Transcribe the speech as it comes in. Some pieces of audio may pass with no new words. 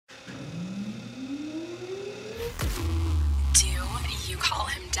You call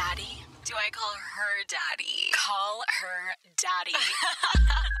him daddy? Do I call her daddy? Call her daddy.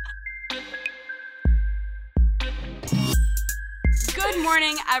 Good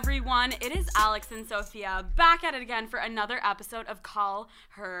morning, everyone. It is Alex and Sofia back at it again for another episode of Call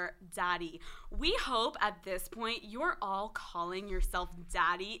Her Daddy. We hope at this point you're all calling yourself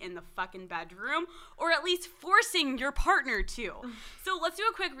daddy in the fucking bedroom, or at least forcing your partner to. So let's do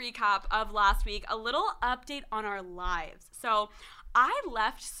a quick recap of last week, a little update on our lives. So I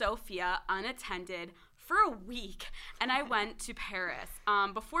left Sofia unattended for a week, and I went to Paris.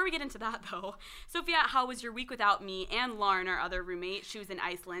 Before we get into that, though, Sofia, how was your week without me and Lauren, our other roommate? She was in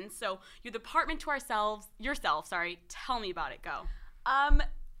Iceland, so you're the apartment to yourself. Tell me about it. Go.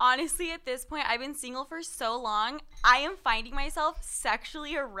 Honestly, at this point, I've been single for so long, I am finding myself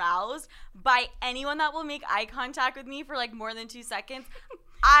sexually aroused by anyone that will make eye contact with me for like more than 2 seconds.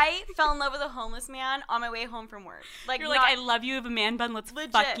 I fell in love with a homeless man on my way home from work. You're like, I love you, you have a man bun, let's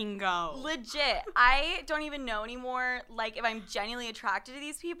fucking go. Legit. I don't even know anymore, like, if I'm genuinely attracted to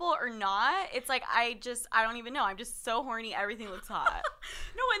these people or not. It's like, I don't even know. I'm just so horny, everything looks hot.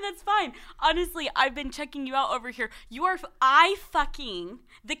 No, and that's fine. Honestly, I've been checking you out over here. You are fucking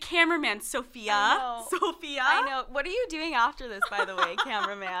the cameraman, Sofia. I know. Sophia. I know. What are you doing after this, by the way,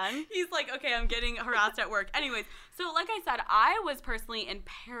 cameraman? He's like, okay, I'm getting harassed at work. Anyways, so like I said, I was personally in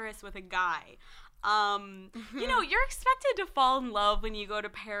Paris with a guy. You know, you're expected to fall in love when you go to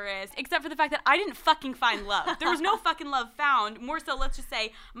Paris, except for the fact that I didn't fucking find love. There was no fucking love found. More so, let's just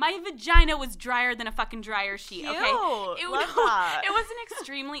say, my vagina was drier than a fucking dryer sheet, Cute. okay? Love that. It was an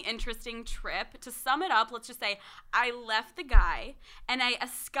extremely interesting trip. To sum it up, let's just say, I left the guy, and I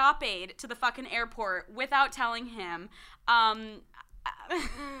escaped to the fucking airport without telling him. I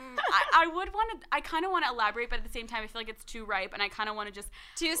kind of want to elaborate, but at the same time, I feel like it's too ripe, and I kind of want to just...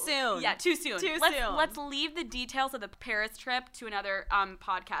 Too soon. Yeah, too soon. Let's leave the details of the Paris trip to another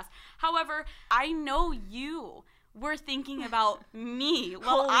podcast. However, I know you were thinking about me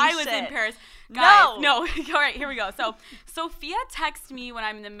while I was in Paris. Guys, no. All right, here we go. So Sofia texted me when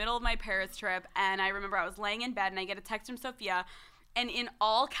I'm in the middle of my Paris trip, and I remember I was laying in bed, and I get a text from Sofia. And in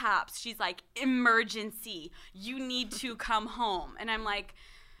all caps, she's like, emergency, you need to come home. And I'm like,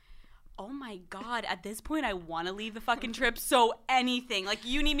 oh my God, at this point, I want to leave the fucking trip. So anything, like,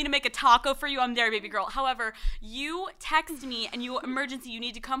 you need me to make a taco for you, I'm there, baby girl. However, you text me and emergency, you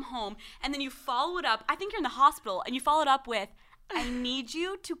need to come home. And then you follow it up. I think you're in the hospital, and you follow it up with, I need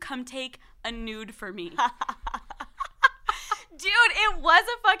you to come take a nude for me. Dude, it was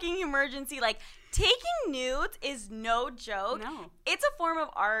a fucking emergency. Like, taking nudes is no joke. No. It's a form of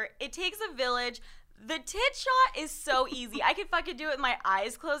art. It takes a village. The tit shot is so easy. I could fucking do it with my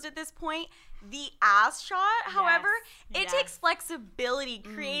eyes closed at this point. The ass shot, however, it takes flexibility,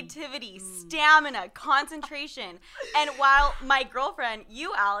 creativity, stamina, concentration. And while my girlfriend,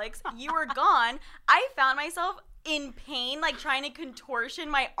 you, Alex, you were gone, I found myself in pain, like trying to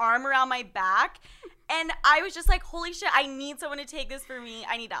contortion my arm around my back. And I was just like, holy shit, I need someone to take this for me.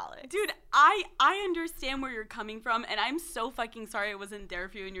 I need Alex. Dude, I understand where you're coming from, and I'm so fucking sorry I wasn't there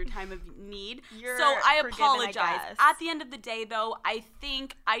for you in your time of need. So I apologize. At the end of the day, though, I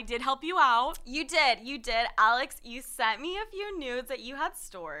think I did help you out. You did. Alex, you sent me a few nudes that you had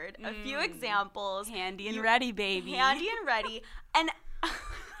stored, a few examples. Handy and ready, baby. Handy and ready. And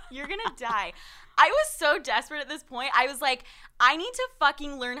you're going to die. I was so desperate at this point. I was like, I need to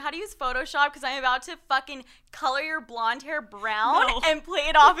fucking learn how to use Photoshop because I'm about to fucking color your blonde hair brown and play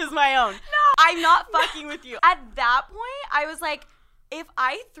it off as my own. No. I'm not fucking with you. At that point, I was like, if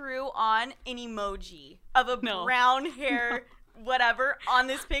I threw on an emoji of a brown hair whatever on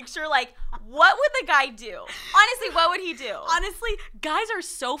this picture, like, what would the guy do? Honestly, what would he do? Honestly, guys are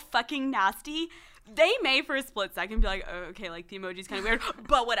so fucking nasty. They may for a split second be like, oh, okay, like the emoji's kind of weird,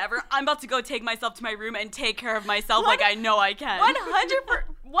 but whatever. I'm about to go take myself to my room and take care of myself like I know I can. 100%. I could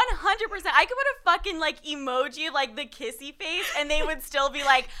put a fucking like emoji of like the kissy face and they would still be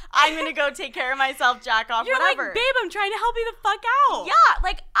like, I'm going to go take care of myself, jack off, You're whatever. Like, babe, I'm trying to help you the fuck out. Yeah,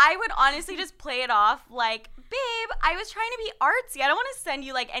 like I would honestly just play it off like, babe, I was trying to be artsy. I don't want to send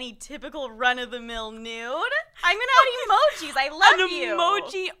you like any typical run-of-the-mill nude. I'm going to add emojis. I love you. An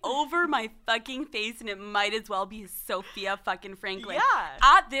emoji over my fucking face, and it might as well be Sofia fucking Franklin. Yeah.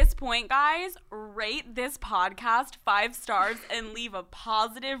 At this point, guys, rate this podcast 5 stars and leave a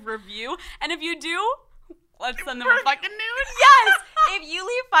positive review. And if you do, let's send them a fucking nude. Yes. If you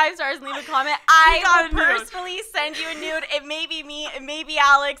leave 5 stars and leave a comment, I will personally send you a nude. It may be me. It may be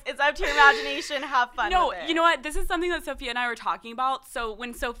Alex. It's up to your imagination. Have fun with it. You know what? This is something that Sofia and I were talking about. So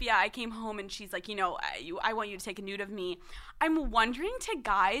when Sofia, I came home and she's like, you know, I want you to take a nude of me. I'm wondering to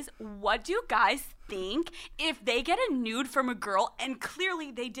guys, what do guys think if they get a nude from a girl and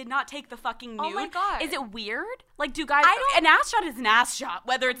clearly they did not take the fucking nude? Oh my God. Is it weird? Like, do guys, an ass shot is an ass shot,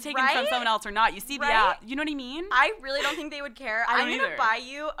 whether it's taken from someone else or not. You see the ass, you know what I mean? I really don't think they would care. I'm going to buy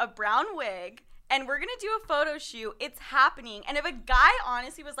you a brown wig and we're going to do a photo shoot. It's happening. And if a guy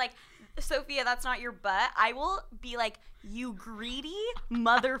honestly was like, Sophia, that's not your butt, I will be like, you greedy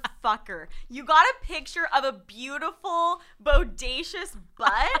motherfucker. You got a picture of a beautiful, bodacious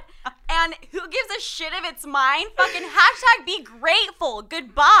butt, and who gives a shit if it's mine? Fucking hashtag be grateful.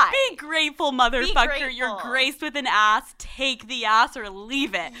 Goodbye. Be grateful, motherfucker. Be grateful. You're graced with an ass. Take the ass or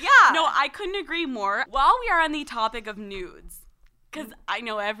leave it. Yeah. No, I couldn't agree more. While we are on the topic of nudes, because I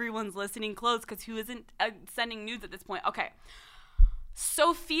know everyone's listening close, because who isn't sending nudes at this point? Okay.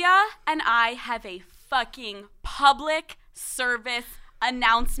 Sophia and I have a fucking public service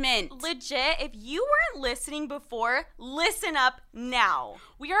announcement. Legit, if you weren't listening before, listen up now.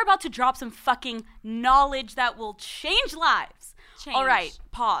 We are about to drop some fucking knowledge that will change lives. All right,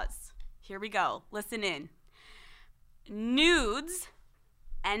 pause. Here we go. Listen in. Nudes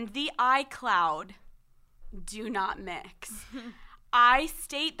and the iCloud do not mix. I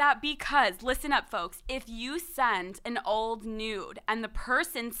state that because, listen up, folks, if you send an old nude and the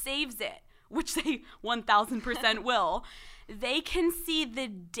person saves it, which they 1000% will, they can see the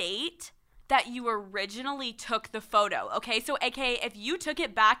date that you originally took the photo, okay? So, aka, if you took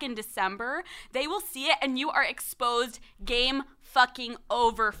it back in December, they will see it and you are exposed. Game fucking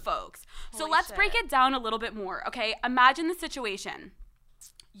over, folks. So let's break it down a little bit more, okay? Imagine the situation.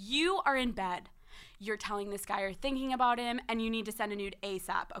 You are in bed. You're telling this guy you're thinking about him and you need to send a nude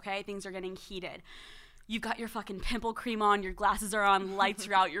ASAP, okay? Things are getting heated. You've got your fucking pimple cream on, your glasses are on, lights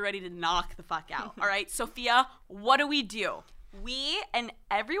are out, you're ready to knock the fuck out, all right? Sophia, what do? We and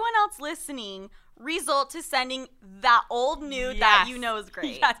everyone else listening result to sending that old nude that you know is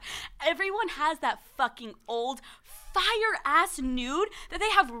great. Yes, everyone has that fucking old fire-ass nude that they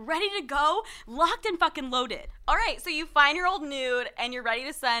have ready to go, locked and fucking loaded. All right, so you find your old nude and you're ready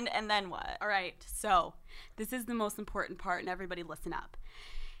to send, and then what? All right, so this is the most important part, and everybody listen up.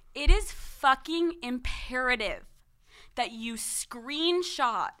 It is fucking imperative that you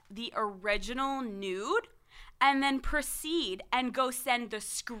screenshot the original nude and then proceed and go send the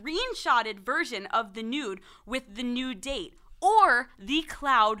screenshotted version of the nude with the new date, or the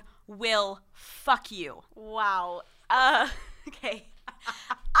cloud will fuck you. Wow. Okay.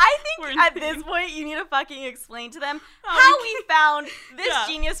 I think at this point you need to fucking explain to them how we found this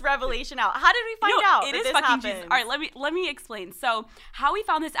genius revelation out. How did we find out it that is this fucking happened? genius. All right, let me explain. So how we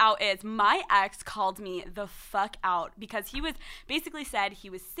found this out is my ex called me the fuck out because he was basically said he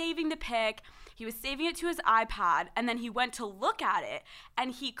was saving the pic, he was saving it to his iPad, and then he went to look at it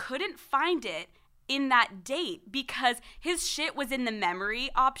and he couldn't find it in that date because his shit was in the memory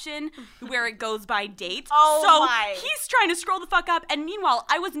option where it goes by dates. He's trying to scroll the fuck up, and meanwhile,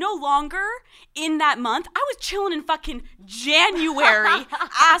 I was no longer in that month. I was chilling in fucking January,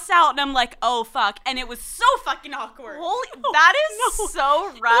 ass out, and I'm like, oh fuck, and it was so fucking awkward. That is so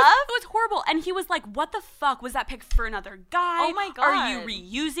rough. It was horrible, and he was like, what the fuck was that pic for another guy? Oh my God. Are you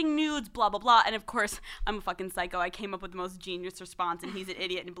reusing nudes? Blah blah blah. And of course, I'm a fucking psycho. I came up with the most genius response, and he's an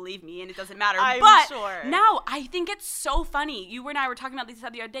idiot, and believe me, and it doesn't matter. But sure. Now, I think it's so funny. You and I were talking about this the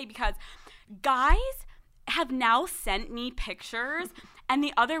other day because guys have now sent me pictures. And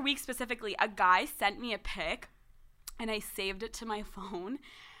the other week specifically, a guy sent me a pic and I saved it to my phone.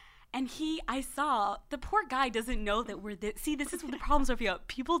 And I saw, the poor guy doesn't know that we're this. See, this is the problem, Sophia.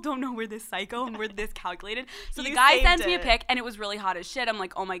 People don't know we're this psycho and we're this calculated. So the guy sends me a pic and it was really hot as shit. I'm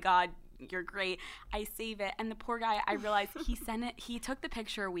like, oh my God, you're great. I save it. And the poor guy, I realized he took the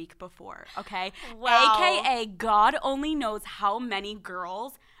picture a week before, okay? Wow. AKA, God only knows how many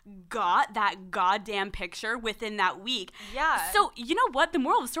girls got that goddamn picture within that week. Yeah. So, you know what? The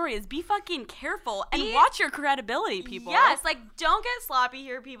moral of the story is be fucking careful and watch your credibility, people. Yes, like, don't get sloppy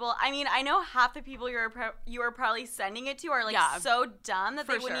here, people. I mean, I know half the people you are probably sending it to are, like, so dumb that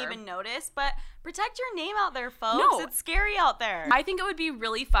they wouldn't even notice, but protect your name out there, folks. No. It's scary out there. I think it would be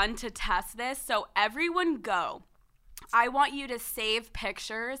really fun to test this, so everyone go. I want you to save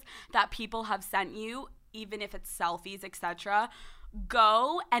pictures that people have sent you, even if it's selfies, etc.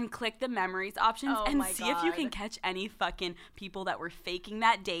 Go and click the memories options and see if you can catch any fucking people that were faking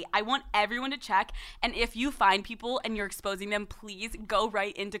that date. I want everyone to check, and if you find people and you're exposing them, please go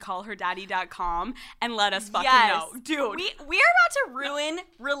right into callherdaddy.com and let us fucking know. Dude. We are about to ruin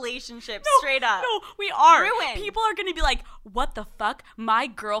relationships, straight up. No, we are. Ruin. People are going to be like, what the fuck? My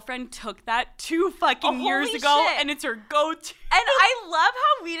girlfriend took that 2 fucking years ago, and it's her go-to. And I love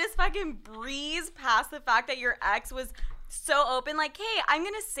how we just fucking breeze past the fact that your ex was so open, like, hey, I'm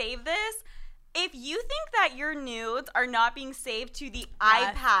going to save this. If you think that your nudes are not being saved to the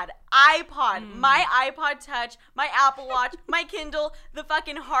iPod, my iPod Touch, my Apple Watch, my Kindle, the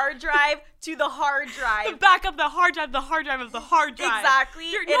fucking hard drive to the hard drive. The backup, the hard drive, the hard drive of the hard drive. Exactly.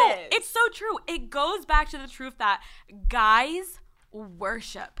 It's so true. It goes back to the truth that guys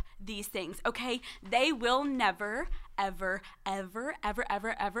worship these things, okay? They will never, ever, ever, ever,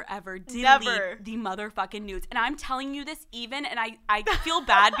 ever, ever, ever delete the motherfucking nudes. And I'm telling you this even, and I feel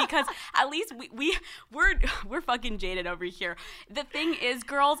bad because at least we're fucking jaded over here. The thing is,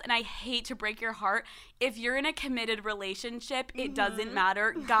 girls, and I hate to break your heart, if you're in a committed relationship, it doesn't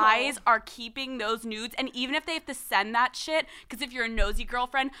matter. Guys are keeping those nudes, and even if they have to send that shit, because if you're a nosy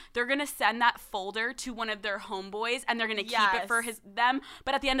girlfriend, they're gonna send that folder to one of their homeboys, and they're gonna keep it for them.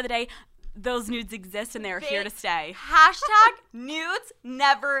 But at the end of the day, those nudes exist and they're here to stay. # nudes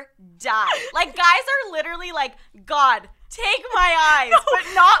never die. Like, guys are literally like, God, take my eyes, but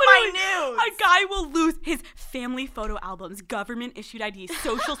not my nudes. A guy will lose his family photo albums, government issued ID,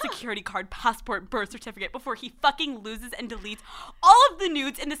 social security card, passport, birth certificate before he fucking loses and deletes all of the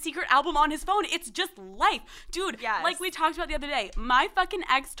nudes in the secret album on his phone. It's just life. Dude, like we talked about the other day, my fucking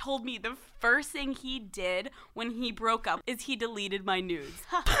ex told me the first thing he did when he broke up is he deleted my nudes.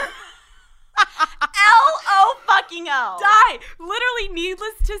 L-O-fucking-O. Die. Literally,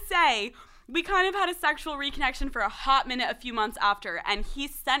 needless to say, we kind of had a sexual reconnection for a hot minute a few months after, and he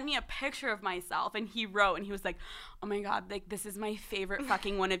sent me a picture of myself, and he wrote, and he was like, oh my God, like, this is my favorite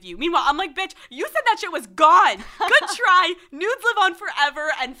fucking one of you. Meanwhile, I'm like, bitch, you said that shit was gone. Good try. Nudes live on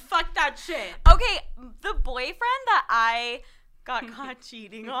forever, and fuck that shit. Okay, the boyfriend that I got caught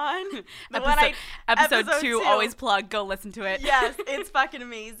cheating on. Episode 2, always plug. Go listen to it. Yes, it's fucking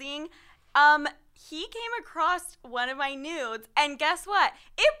amazing. He came across one of my nudes, and guess what?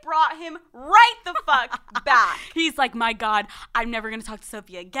 It brought him right the fuck back. He's like, my God, I'm never going to talk to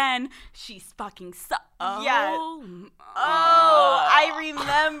Sophia again. She's fucking Yes. I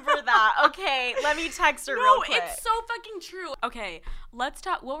remember that. Okay, let me text her real quick. No, it's so fucking true. Okay, let's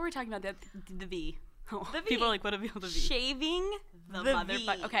talk. What were we talking about? The V. The V. People are like, what the V? Shaving the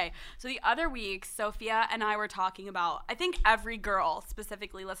motherfucker. Okay, so the other week, Sophia and I were talking about, I think every girl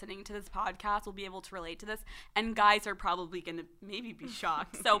specifically listening to this podcast will be able to relate to this, and guys are probably going to maybe be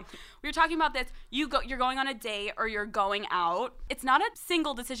shocked. So we were talking about this. You're going on a date or you're going out. It's not a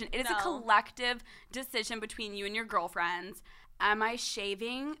single decision. It is a collective decision between you and your girlfriends. Am I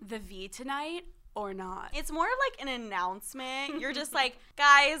shaving the V tonight or not? It's more of like an announcement. You're just like,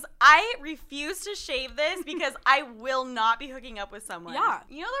 guys, I refuse to shave this because I will not be hooking up with someone. Yeah.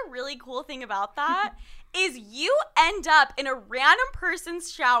 You know the really cool thing about that is you end up in a random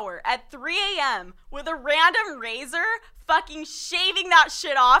person's shower at 3 a.m. with a random razor fucking shaving that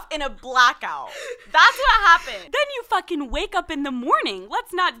shit off in a blackout. That's what happened. Then you fucking wake up in the morning.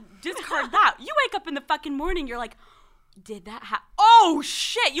 Let's not discard that. You wake up in the fucking morning, you're like, did that happen? Oh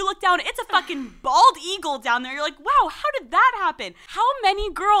shit, you look down, it's a fucking bald eagle down there. You're like, wow, how did that happen? How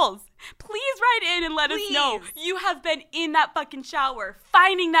many girls? Please write in and let us know you have been in that fucking shower,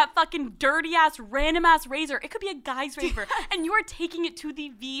 finding that fucking dirty ass, random ass razor. It could be a guy's razor, and you are taking it to the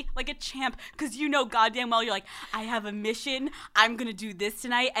V like a champ because you know goddamn well you're like, I have a mission. I'm gonna do this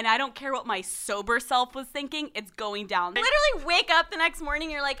tonight, and I don't care what my sober self was thinking. It's going down. Literally wake up the next morning,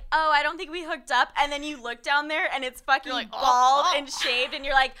 you're like, oh, I don't think we hooked up, and then you look down there and it's fucking like, bald and shaved, and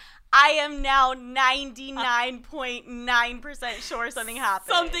you're like, I am now 99.9% sure something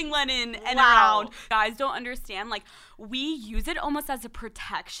happened. Something went in and around. Guys don't understand. Like, we use it almost as a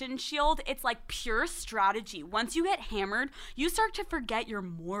protection shield. It's like pure strategy. Once you get hammered, you start to forget your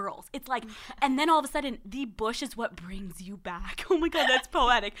morals. It's like, and then all of a sudden, the bush is what brings you back. Oh my God, that's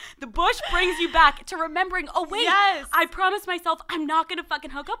poetic. The bush brings you back to remembering, oh wait, I promised myself I'm not going to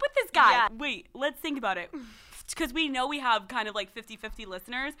fucking hook up with this guy. Yeah. Wait, let's think about it. Because we know we have kind of like 50-50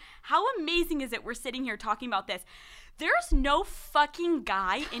 listeners. How amazing is it we're sitting here talking about this? There's no fucking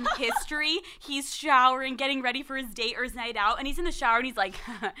guy in history. He's showering, getting ready for his date or his night out, and he's in the shower and he's like,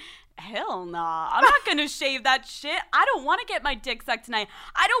 hell nah, I'm not gonna shave that shit. I don't want to get my dick sucked tonight.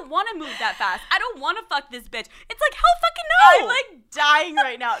 I don't want to move that fast. I don't want to fuck this bitch. It's like, hell fucking no. I'm like dying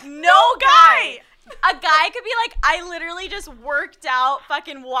right now. No guy. A guy could be like, I literally just worked out,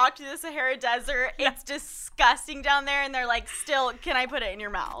 fucking walked through the Sahara Desert. It's disgusting down there. And they're like, still, can I put it in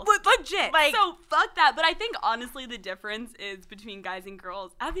your mouth? Legit. Like, so fuck that. But I think honestly the difference is between guys and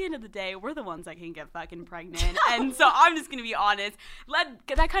girls. At the end of the day, we're the ones that can get fucking pregnant. And so I'm just going to be honest.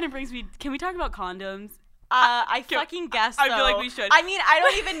 That kind of brings me, can we talk about condoms? I fucking guess so. I feel like we should. I mean, I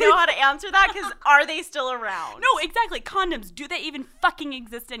don't even know how to answer that because are they still around? No, exactly. Condoms, do they even fucking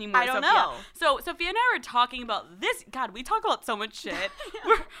exist anymore, I don't Sophia? know. So Sophia and I were talking about this. God, we talk about so much shit.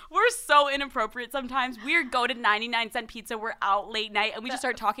 We're so inappropriate sometimes. We go to 99-cent pizza. We're out late night and we just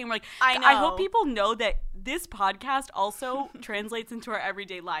start talking. We're like, I know. I hope people know that this podcast also translates into our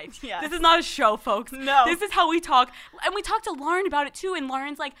everyday life. Yes. This is not a show, folks. No. This is how we talk. And we talked to Lauren about it too. And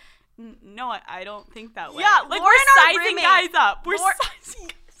Lauren's like, no, I don't think that way. Yeah, like Lauren, we're our sizing roommate. guys up. We're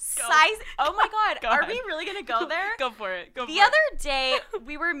Sizing. Oh my God. Go Are ahead. we really going to go there? Go for it. The other day,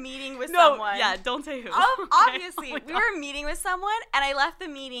 we were meeting with someone. Yeah, don't say who. Obviously, Okay. we were meeting with someone, and I left the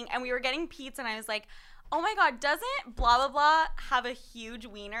meeting, and we were getting pizza, and I was like, oh my God, doesn't blah, blah, blah have a huge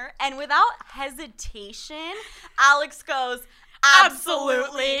wiener? And without hesitation, Alex goes,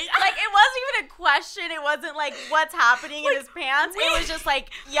 absolutely. Like, it wasn't even a question. It wasn't like, what's happening in his pants. It was just like,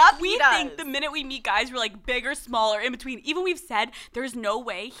 yep, we he does. think the minute we meet guys, we're like big or small or in between. Even we've said there's no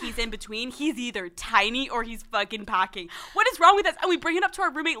way he's in between. He's either tiny or he's fucking packing. What is wrong with us? And we bring it up to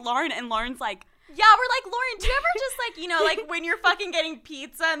our roommate Lauren, and Lauren's like, yeah, we're like, Lauren, do you ever just like, you know, like when you're fucking getting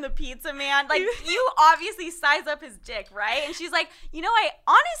pizza and the pizza man, like you obviously size up his dick, right? And she's like, you know, I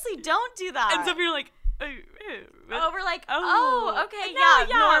honestly don't do that. and so we're like, we're like, oh, okay, no,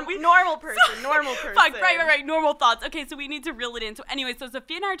 yeah, normal person, normal person. Fuck, right, normal thoughts. Okay, so we need to reel it in. So anyway, so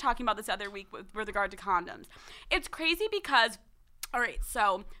Sophia and I are talking about this other week with regard to condoms. It's crazy because, all right,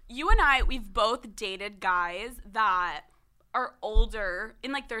 so you and I, we've both dated guys that are older,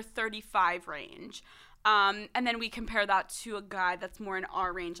 in like their 35 range. And then we compare that to a guy that's more in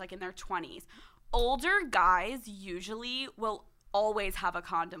our range, like in their 20s. Older guys usually will always have a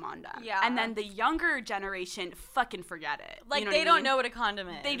condom on them. Yeah. And then the younger generation, fucking forget it. Like, you know they what I don't mean? know what a condom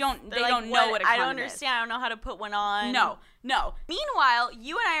is. They don't They're know what a condom I don't is. understand. I don't know how to put one on. No. Meanwhile,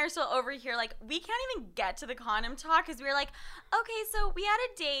 you and I are still over here, like, we can't even get to the condom talk because we were like, okay, so we had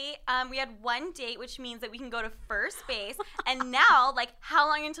a date. We had one date, which means that we can go to first base. And now, like, how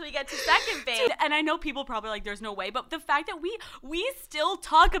long until we get to second base? Dude, and I know people probably like, there's no way, but the fact that we still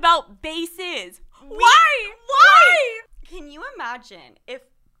talk about bases. Why? Can you imagine if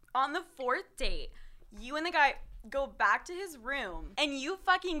on the fourth date, you and the guy go back to his room and you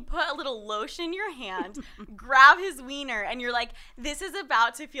fucking put a little lotion in your hand, grab his wiener, and you're like, this is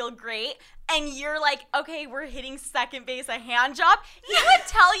about to feel great, and you're like, okay, we're hitting second base, a hand job? He would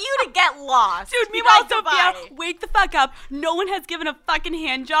tell you to get lost. Dude, meanwhile, Sophia, wake the fuck up. No one has given a fucking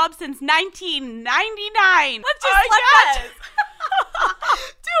hand job since 1999. Let's just let that.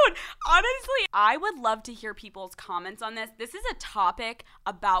 Dude, honestly, I would love to hear people's comments on this. This is a topic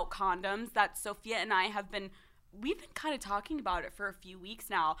about condoms that Sophia and I we've been kind of talking about it for a few weeks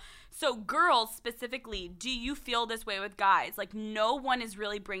now. So girls specifically, do you feel this way with guys? Like, no one is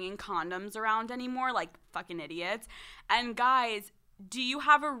really bringing condoms around anymore, like fucking idiots. And guys, do you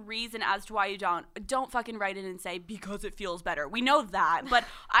have a reason as to why you don't? Don't fucking write in and say, because it feels better. We know that. But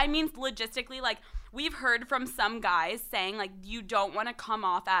I mean, logistically, like, we've heard from some guys saying, like, you don't want to come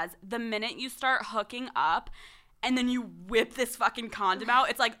off as the minute you start hooking up and then you whip this fucking condom out.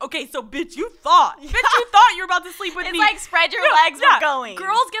 It's like, okay, so bitch, you thought you were about to sleep with me. It's like, spread your legs, we're going.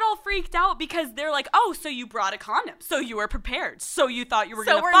 Girls get all freaked out because they're like, oh, so you brought a condom. So you were prepared. So you thought you were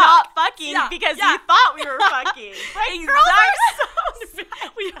going to fuck. So we're not fucking because you thought we were fucking. Like, girls are so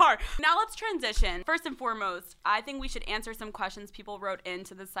we are. Now let's transition. First and foremost, I think we should answer some questions people wrote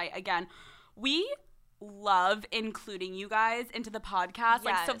into the site. Again, we love including you guys into the podcast. Yes.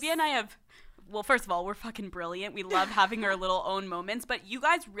 Like, Sophia and I have... Well, first of all, we're fucking brilliant. We love having our little own moments, but you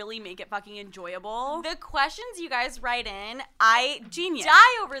guys really make it fucking enjoyable. The questions you guys write in, Genius.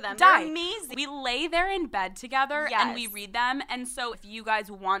 Die over them. They're amazing. We lay there in bed together and we Yes. read them. And so if you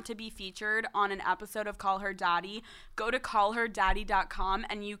guys want to be featured on an episode of Call Her Daddy, go to callherdaddy.com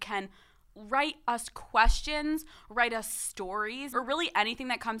and you can write us questions, write us stories, or really anything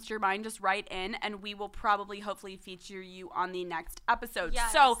that comes to your mind. Just write in and we will probably hopefully feature you on the next episode.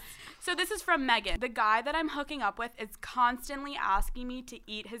 Yes. So this is from Megan. The guy that I'm hooking up with is constantly asking me to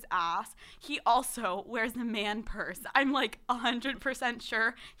eat his ass. He also wears a man purse. I'm like 100%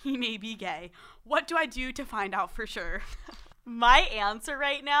 sure he may be gay. What do I do to find out for sure? My answer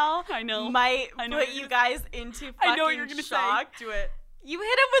right now might put you guys into fucking I know what you're gonna shock. say. Do it. You hit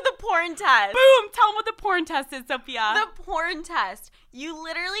him with a porn test. Boom! Tell him what the porn test is, Sophia. The porn test. You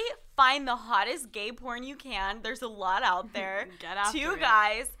literally find the hottest gay porn you can. There's a lot out there. Get after Two it.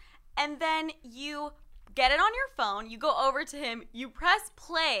 guys. And then you get it on your phone. You go over to him. You press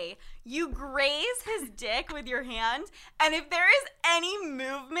play. You graze his dick with your hand. And if there is any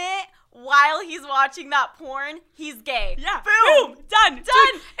movement while he's watching that porn, he's gay. Yeah. Boom. Done. Done.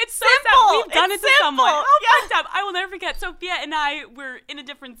 Dude, it's so simple. sad. We've done It's it to someone. simple. How forget, Sophia and I were in a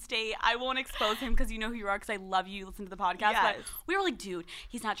different state. I won't expose him because you know who you are because I love you. Listen to the podcast. Yes. But we were like, dude,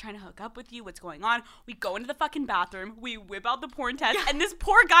 he's not trying to hook up with you. What's going on? We go into the fucking bathroom. We whip out the porn test. And this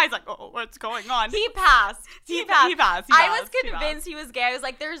poor guy's like, oh, what's going on? He passed. He passed. I was convinced he was gay. I was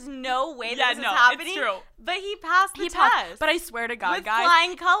like, there's no way that this is happening. It's true. But he passed the test. But I swear to God, with guys.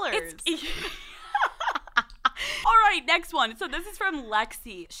 flying colors. All right, next one. So this is from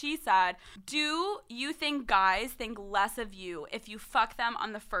Lexi. She said, do you think guys think less of you if you fuck them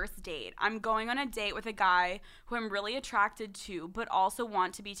on the first date? I'm going on a date with a guy who I'm really attracted to, but also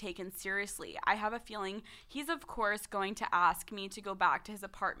want to be taken seriously. I have a feeling he's, of course, going to ask me to go back to his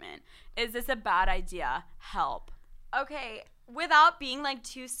apartment. Is this a bad idea? Help. Okay, without being like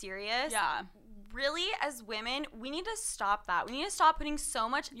too serious. Yeah. Really, as women, we need to stop that. We need to stop putting so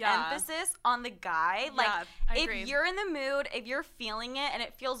much emphasis on the guy. Like, if you're in the mood, if you're feeling it and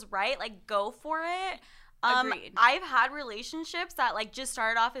it feels right, like, go for it. Agreed. I've had relationships that, like, just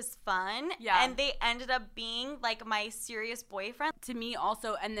started off as fun. Yeah. And they ended up being, like, my serious boyfriend. To me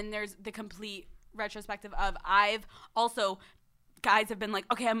also, and then there's the complete retrospective of I've also, guys have been like,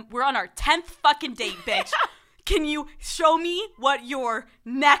 okay, we're on our 10th fucking date, bitch. Can you show me what your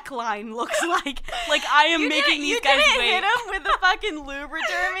neckline looks like? Like, I am making these guys wait. You didn't hit him with the fucking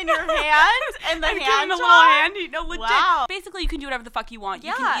Lubriderm in your hand and the hand give him a job? little hand. No, legit. Wow. Basically, you can do whatever the fuck you want.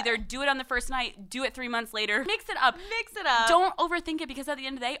 Yeah. You can either do it on the first night, do it 3 months later. Mix it up. Don't overthink it because at the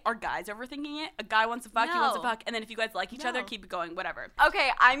end of the day, are guys overthinking it? A guy wants to fuck, he wants to fuck. And then if you guys like each other, keep it going, whatever.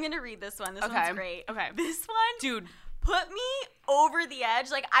 Okay, I'm going to read this one. This one's great. Okay. This one? Dude. Put me over the edge.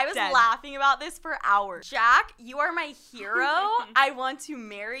 Like, I was laughing about this for hours. Jack, you are my hero. I want to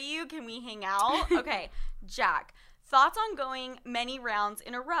marry you. Can we hang out? Okay, Jack. Thoughts on going many rounds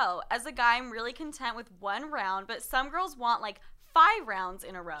in a row? As a guy, I'm really content with 1 round, but some girls want like 5 rounds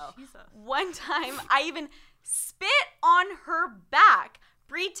in a row. Jesus. One time, I even spit on her back,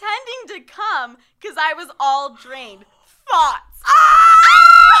 pretending to come because I was all drained. Thoughts.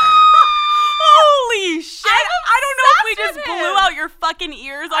 Holy shit! I don't know if we just blew out your fucking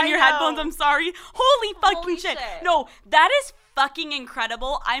ears on your headphones. I'm sorry. Holy fucking shit. No, that is fucking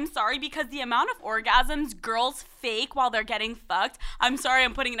incredible. I'm sorry because the amount of orgasms girls fake while they're getting fucked. I'm sorry,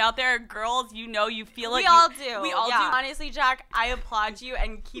 I'm putting it out there. Girls, you know, you feel it. We all do. We all do. Honestly, Jack, I applaud you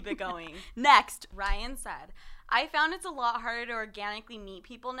and keep it going. Next. Ryan said, I found it's a lot harder to organically meet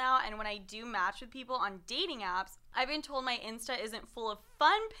people now, and when I do match with people on dating apps, I've been told my Insta isn't full of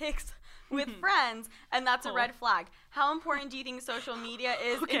fun pics with friends, and that's a red flag. How important do you think social media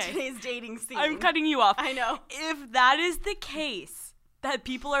is in today's dating scene? I'm cutting you off. I know. If that is the case, that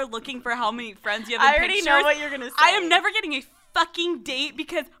people are looking for how many friends you have in pictures, I already know what you're going to say. I am never getting a fucking date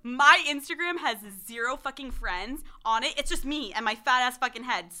because my Instagram has 0 fucking friends on it. It's just me and my fat ass fucking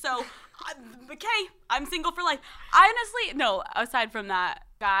head. So, okay, I'm single for life. Honestly, no, aside from that,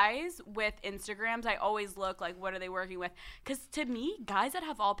 guys with Instagrams, I always look like, what are they working with? Because to me, guys that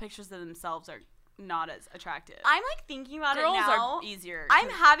have all pictures of themselves are not as attractive. I'm like thinking about Girls it now. are easier. I'm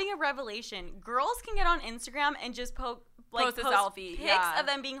having a revelation. Girls can get on Instagram and just post a selfie, pics of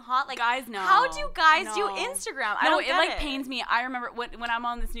them being hot. Like, guys, no. How do guys do Instagram? I don't get it. Pains me. I remember when I'm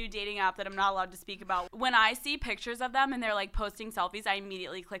on this new dating app that I'm not allowed to speak about. When I see pictures of them and they're like posting selfies, I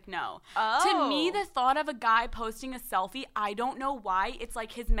immediately click no. Oh. To me, the thought of a guy posting a selfie, I don't know why. It's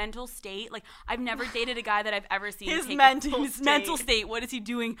like his mental state. Like, I've never dated a guy that I've ever seen his take mental state. What is he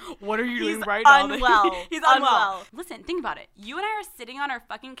doing? What are you doing right now? He's unwell. Listen, think about it. You and I are sitting on our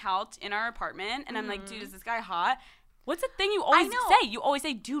fucking couch in our apartment, and I'm like, dude, is this guy hot? What's the thing you always say? You always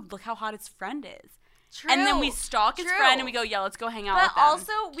say, dude, look how hot his friend is. True. And then we stalk his friend and we go, yeah, let's go hang out with them. But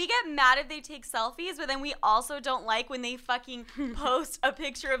also, we get mad if they take selfies, but then we also don't like when they fucking post a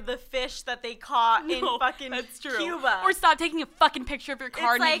picture of the fish that they caught in fucking Cuba. Or stop taking a fucking picture of your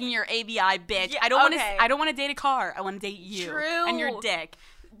car and making your ABI, bitch. Yeah, I don't want to date a car. I want to date you. True. And your dick.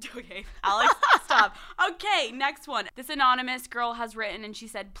 Okay, Alex, stop. Okay, next one. This anonymous girl has written and she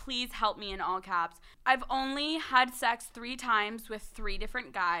said, please help me in all caps. I've only had sex 3 times with 3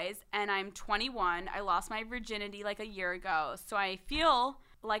 different guys and I'm 21. I lost my virginity like a year ago. So I feel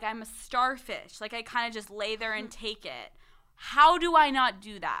like I'm a starfish. Like I kind of just lay there and take it. How do I not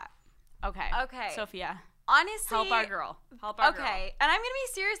do that? Okay. Sophia. Honestly, help our girl. Help our girl. Okay, and I'm gonna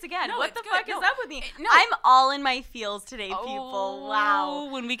be serious again. No, what the fuck is up with me? No. I'm all in my feels today, people. Wow.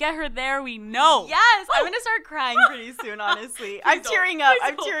 When we get her there, we know. Yes, I'm gonna start crying pretty soon. Honestly, I'm tearing up.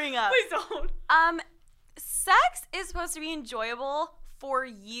 Please don't. Sex is supposed to be enjoyable for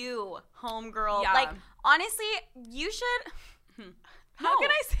you, homegirl. Yeah. Like honestly, you should. How can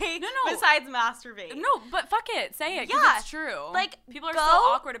I say besides masturbate? No, but fuck it. Say it, because it's true. Like, people are so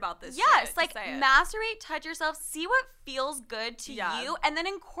awkward about this shit. Like, masturbate, touch yourself, see what feels good to you, and then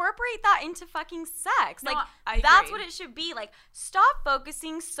incorporate that into fucking sex. No, like, that's what it should be. Like, stop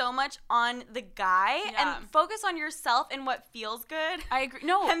focusing so much on the guy and focus on yourself and what feels good. I agree.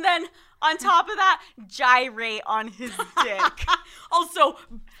 No. And then, on top of that, gyrate on his dick. Also,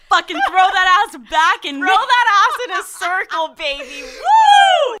 fucking throw that ass back and throw that ass in a circle, baby.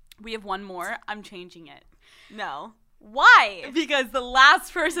 Woo! We have one more. I'm changing it. No. Why? Because the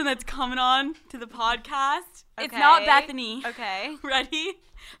last person that's coming on to the podcast, it's not Bethany. Okay. Ready?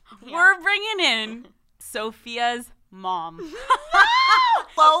 Yeah. We're bringing in Sofia's mom.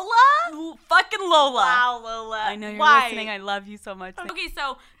 Lola? Fucking Lola. Wow, Lola. I know you're listening. I love you so much. Okay,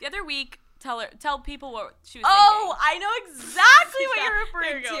 so the other week, tell people what she was thinking. Oh, I know exactly what you're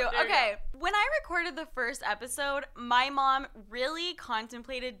referring to. Okay. When I recorded the first episode, my mom really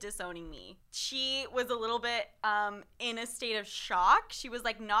contemplated disowning me. She was a little bit in a state of shock. She was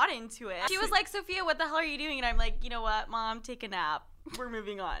like not into it. She was like, Sofia, what the hell are you doing? And I'm like, you know what, Mom, take a nap. We're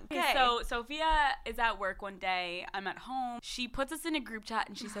moving on. Okay. So Sofia is at work one day. I'm at home. She puts us in a group chat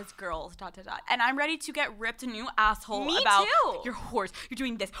and she says, girls, ... And I'm ready to get ripped a new asshole about your horse. You're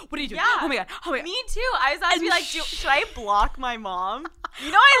doing this. What are you doing? Yeah. Oh my God. Oh my God. Me too. I was about to be like, should I block my mom?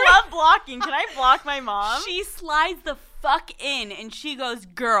 You know I love blocking. Can I block my mom? She slides the fuck in and she goes,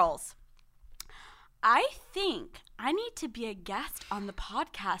 girls, I think I need to be a guest on the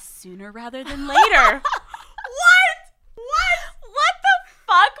podcast sooner rather than later. What the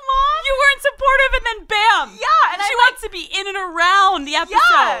fuck, Mom? You weren't supportive and then bam. Yeah, and she wants to be in and around the episode.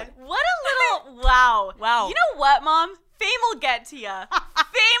 Yeah, what a little, wow. You know what, Mom? Fame will get to ya.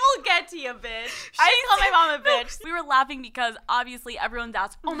 Fame will get to ya, bitch. I call my mom a bitch. We were laughing because obviously everyone's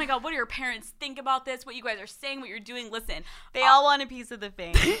asked, oh my God, what do your parents think about this? What you guys are saying, what you're doing? Listen. They all want a piece of the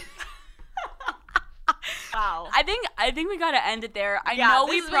fame. Wow. I think we gotta end it there. I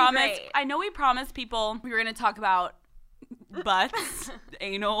know we promised people we were gonna talk about butts,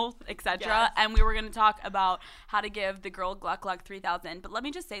 anal, etc. Yes. And we were going to talk about how to give the girl Gluck Gluck 3000. But let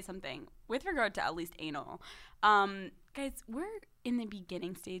me just say something with regard to at least anal. Guys, we're in the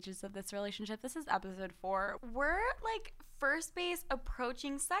beginning stages of this relationship. This is episode 4. We're like first base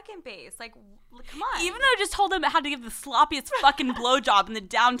approaching second base. Like, come on. Even though I just told him how to give the sloppiest fucking blowjob in the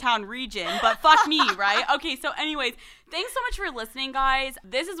downtown region, but fuck me, right? Okay, so anyways, thanks so much for listening, guys.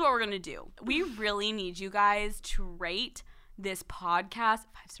 This is what we're going to do. We really need you guys to rate this podcast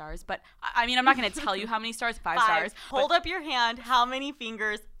 5 stars, but I mean, I'm not going to tell you how many stars. 5 stars. Hold up your hand. How many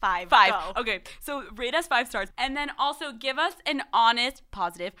fingers? 5. Go. Okay, so rate us 5 stars, and then also give us an honest,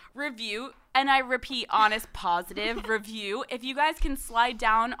 positive review. And I repeat, honest, positive review. If you guys can slide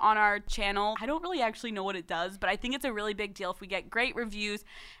down on our channel, I don't really actually know what it does, but I think it's a really big deal if we get great reviews,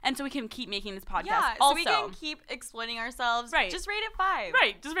 and so we can keep making this podcast. Yeah, also, so we can keep exploiting ourselves. Right. Just rate it 5.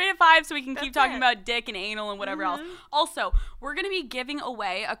 Right, just rate it 5 so we can keep talking about dick and anal and whatever else. Also, we're going to be giving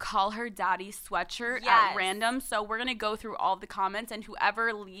away a Call Her Daddy sweatshirt at random, so we're going to go through all of the comments, and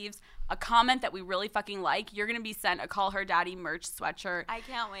whoever leaves a comment that we really fucking like, you're going to be sent a Call Her Daddy merch sweatshirt. I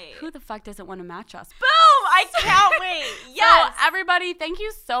can't wait. Who the fuck doesn't want to match us? Boom! I can't wait. Yes. So, everybody, thank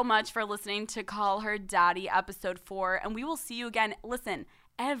you so much for listening to Call Her Daddy episode 4, and we will see you again. Listen,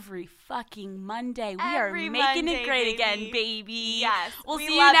 every fucking Monday. We are making it great again, baby. Yes. We'll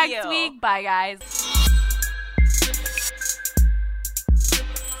see you next week. Bye, guys.